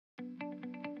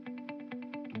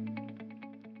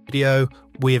video,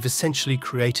 we have essentially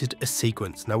created a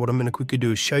sequence. Now what I'm going to quickly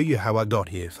do is show you how I got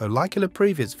here. So like in the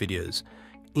previous videos,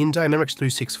 in Dynamics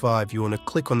 365, you want to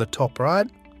click on the top right,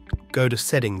 go to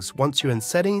settings. Once you're in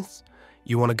settings,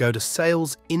 you want to go to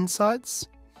sales insights,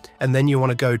 and then you want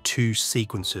to go to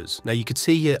sequences. Now you can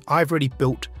see here, I've already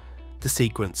built the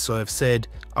sequence. So I've said,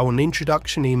 I want an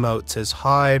introduction email. It says,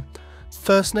 hi,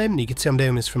 first name, and you can see I'm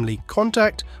doing this from lead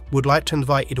contact, would like to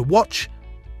invite you to watch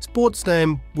sports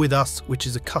name with us, which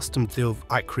is a custom field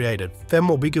I created. Then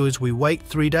what we do is we wait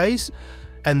 3 days,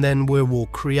 and then we will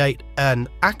create an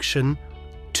action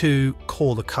to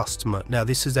call the customer. Now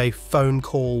this is a phone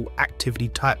call activity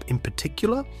type in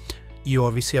particular. You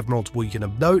obviously have multiple, you can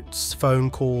have notes,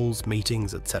 phone calls,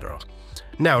 meetings, etc.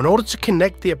 Now in order to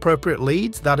connect the appropriate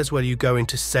leads, that is where you go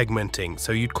into segmenting.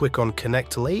 So you'd click on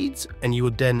connect leads, and you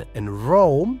would then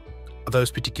enroll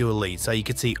those particular leads. So you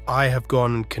can see I have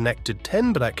gone and connected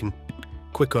 10, but I can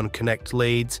click on connect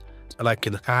leads, and I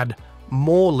can add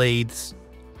more leads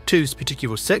to this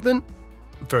particular segment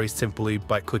very simply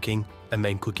by clicking and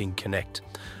then clicking connect.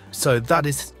 So that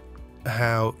is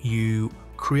how you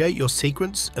create your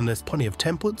sequence, and there's plenty of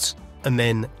templates, and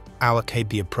then allocate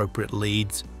the appropriate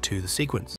leads to the sequence.